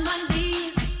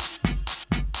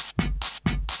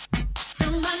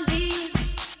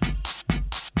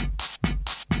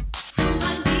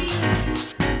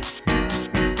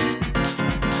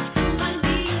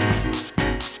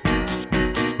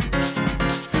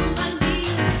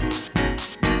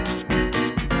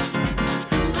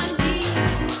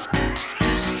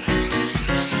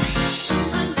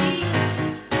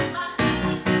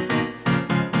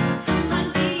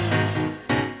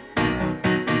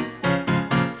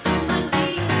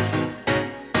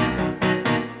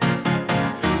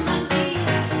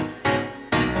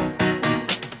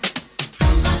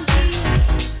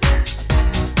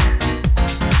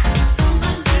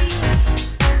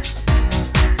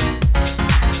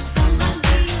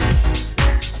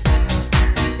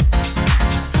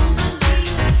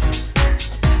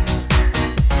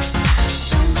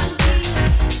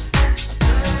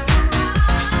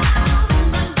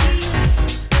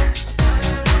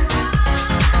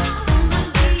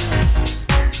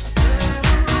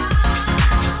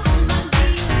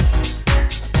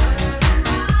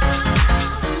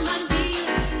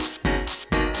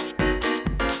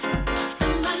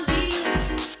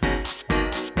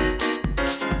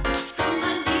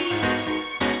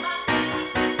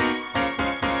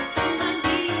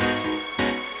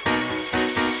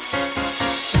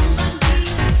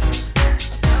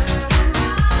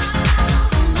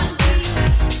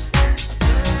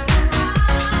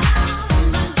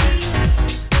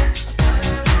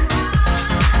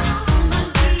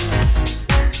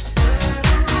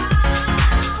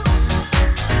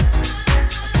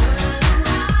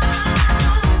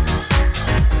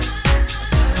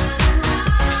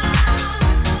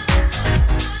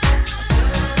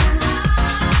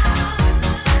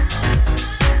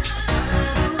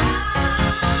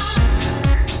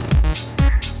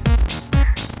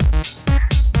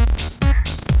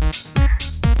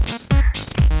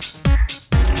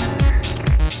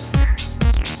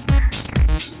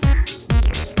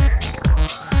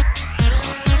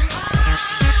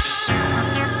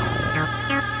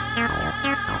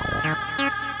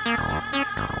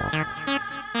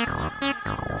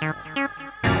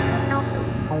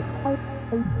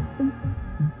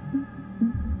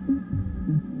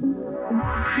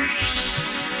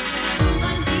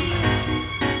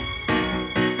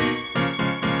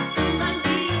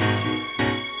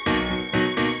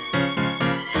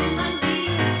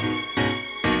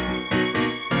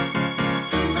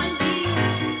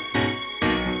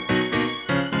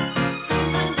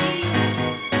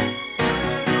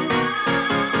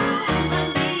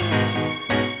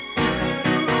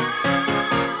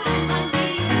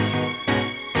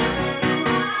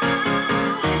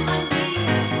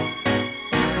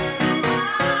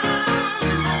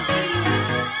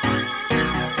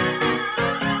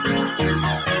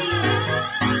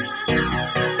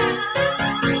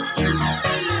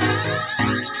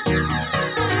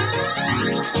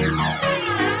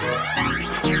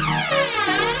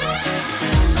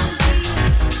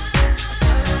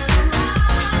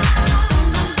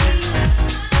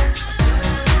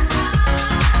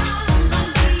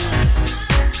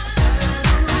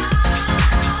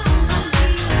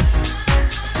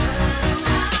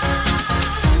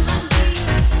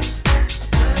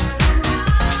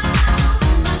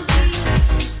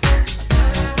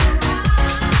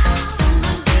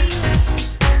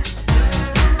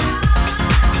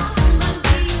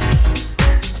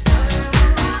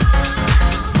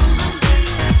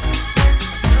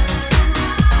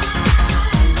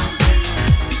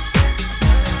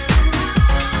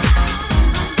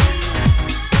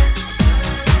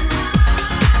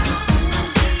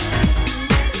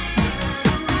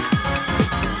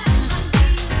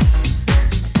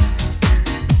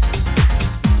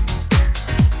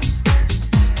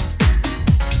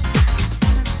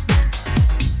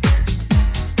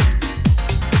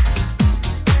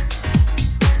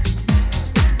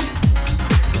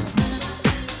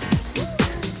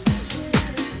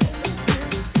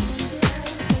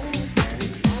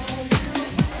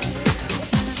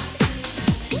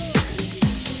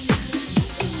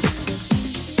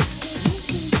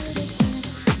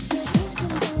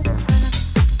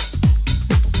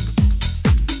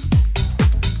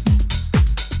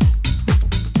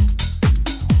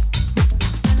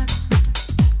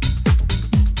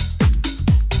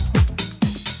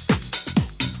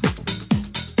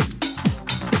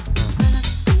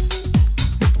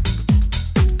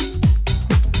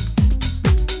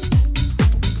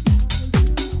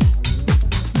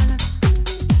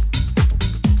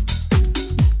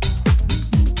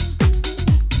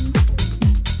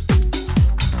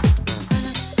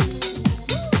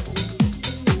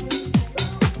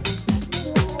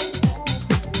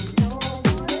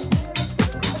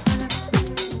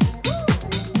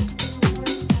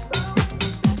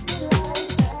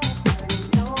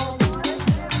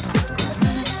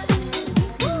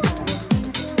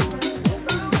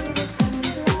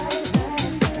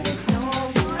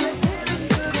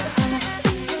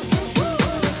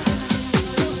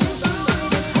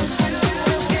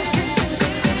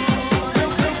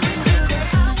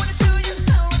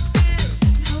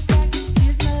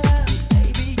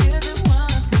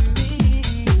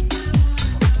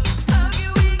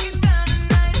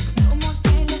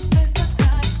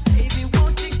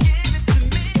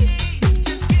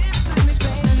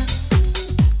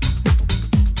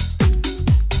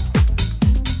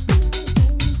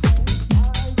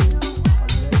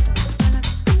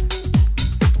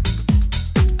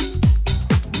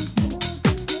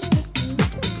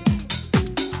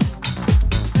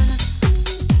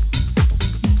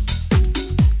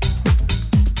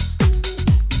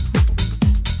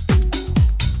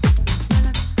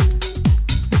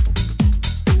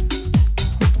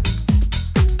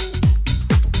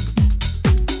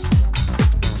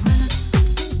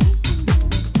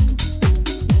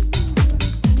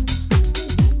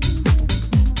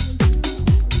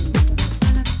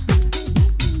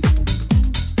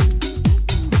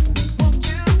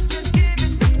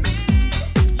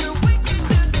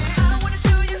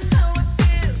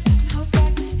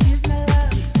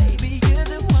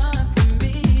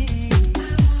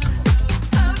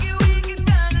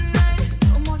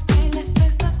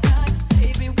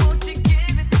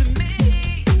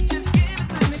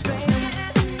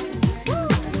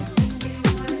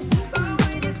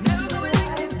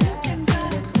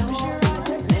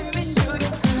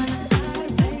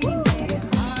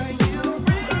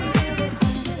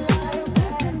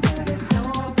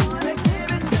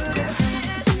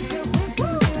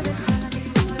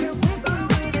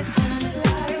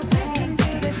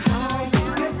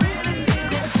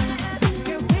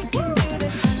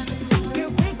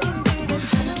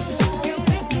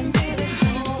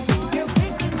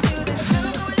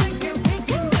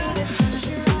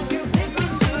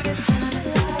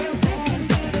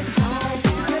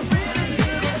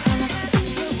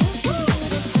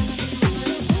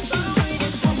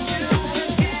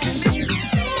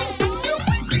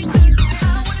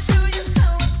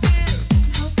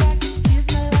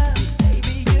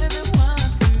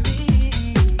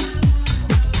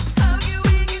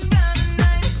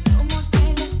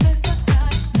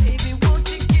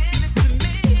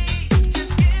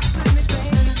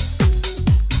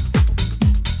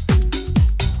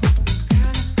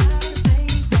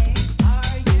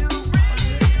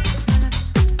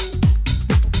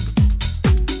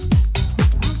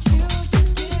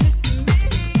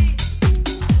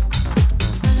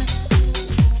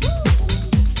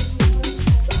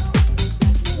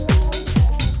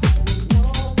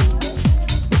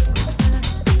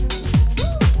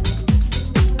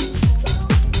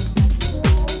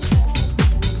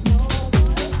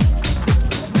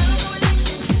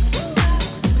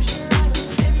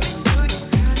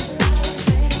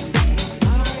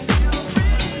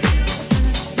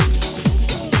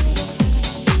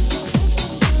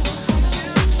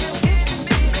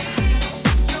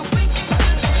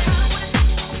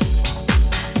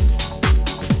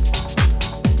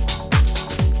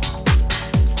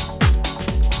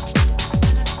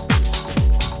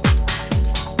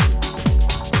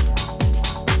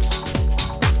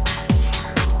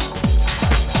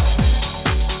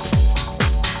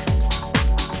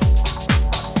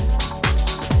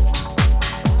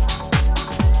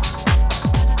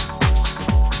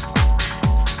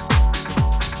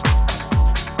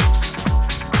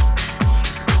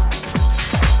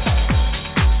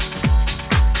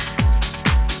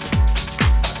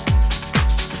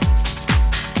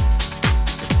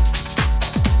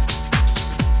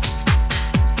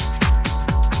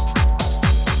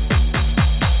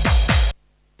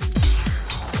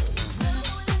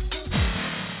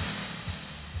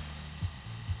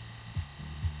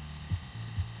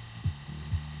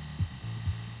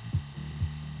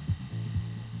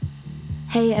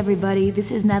 Hey everybody, this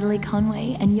is Natalie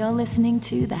Conway, and you're listening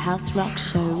to The House Rock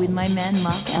Show with my man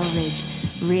Mark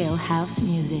Elridge, real house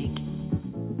music.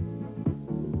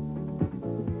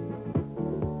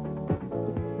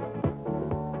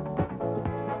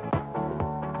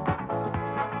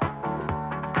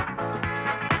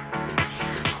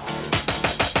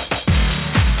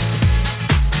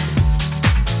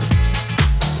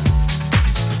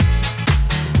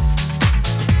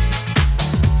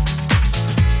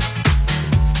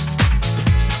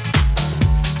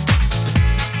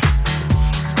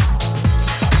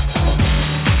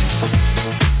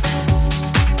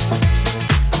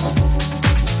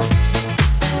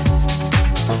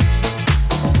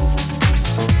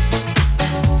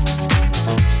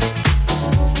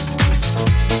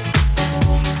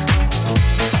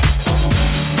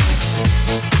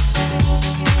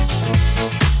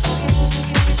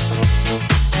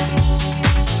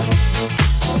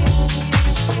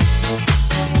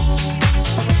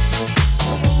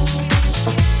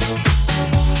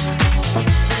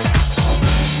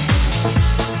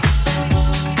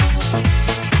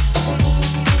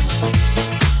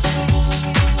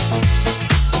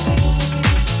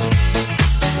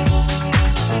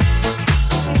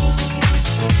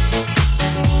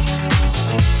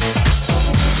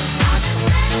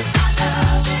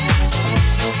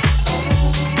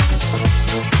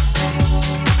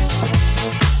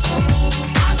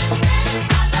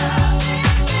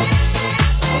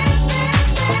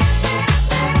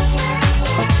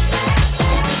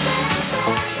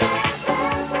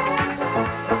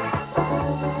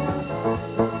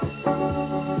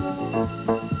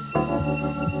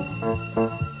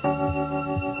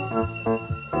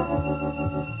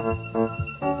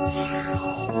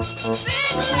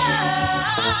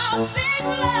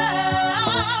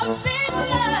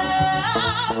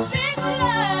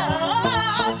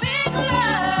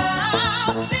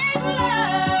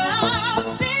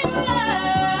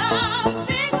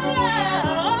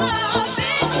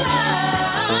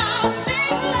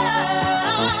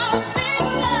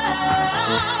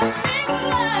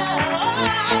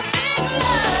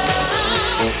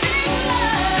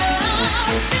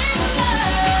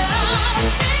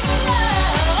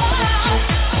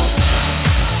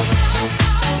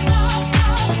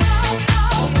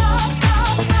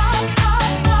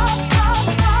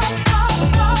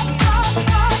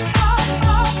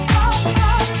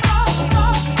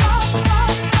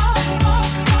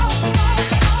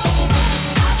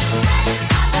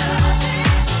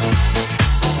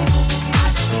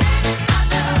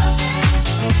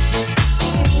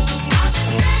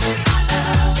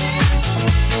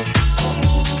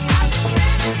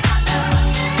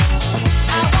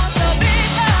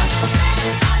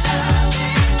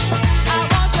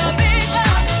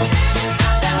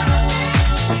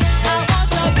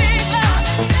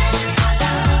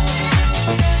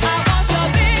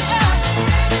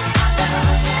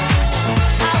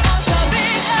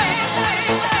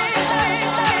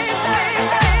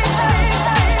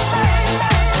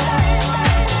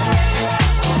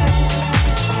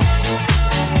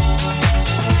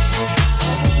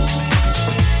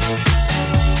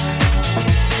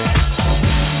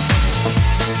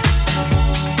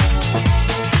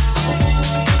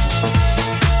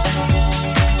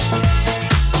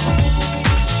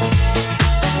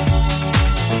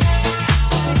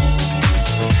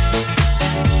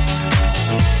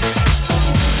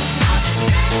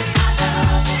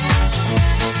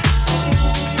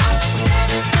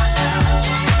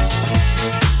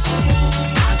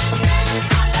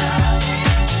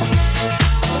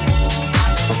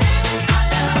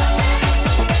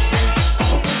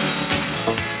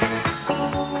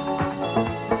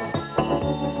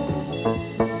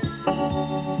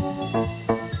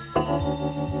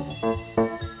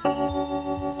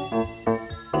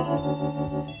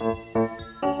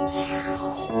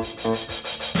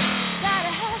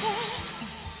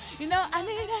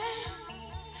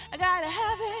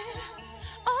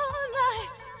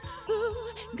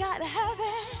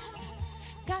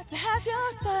 Got to have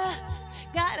your stuff,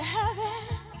 gotta have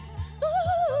it.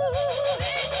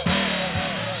 Ooh.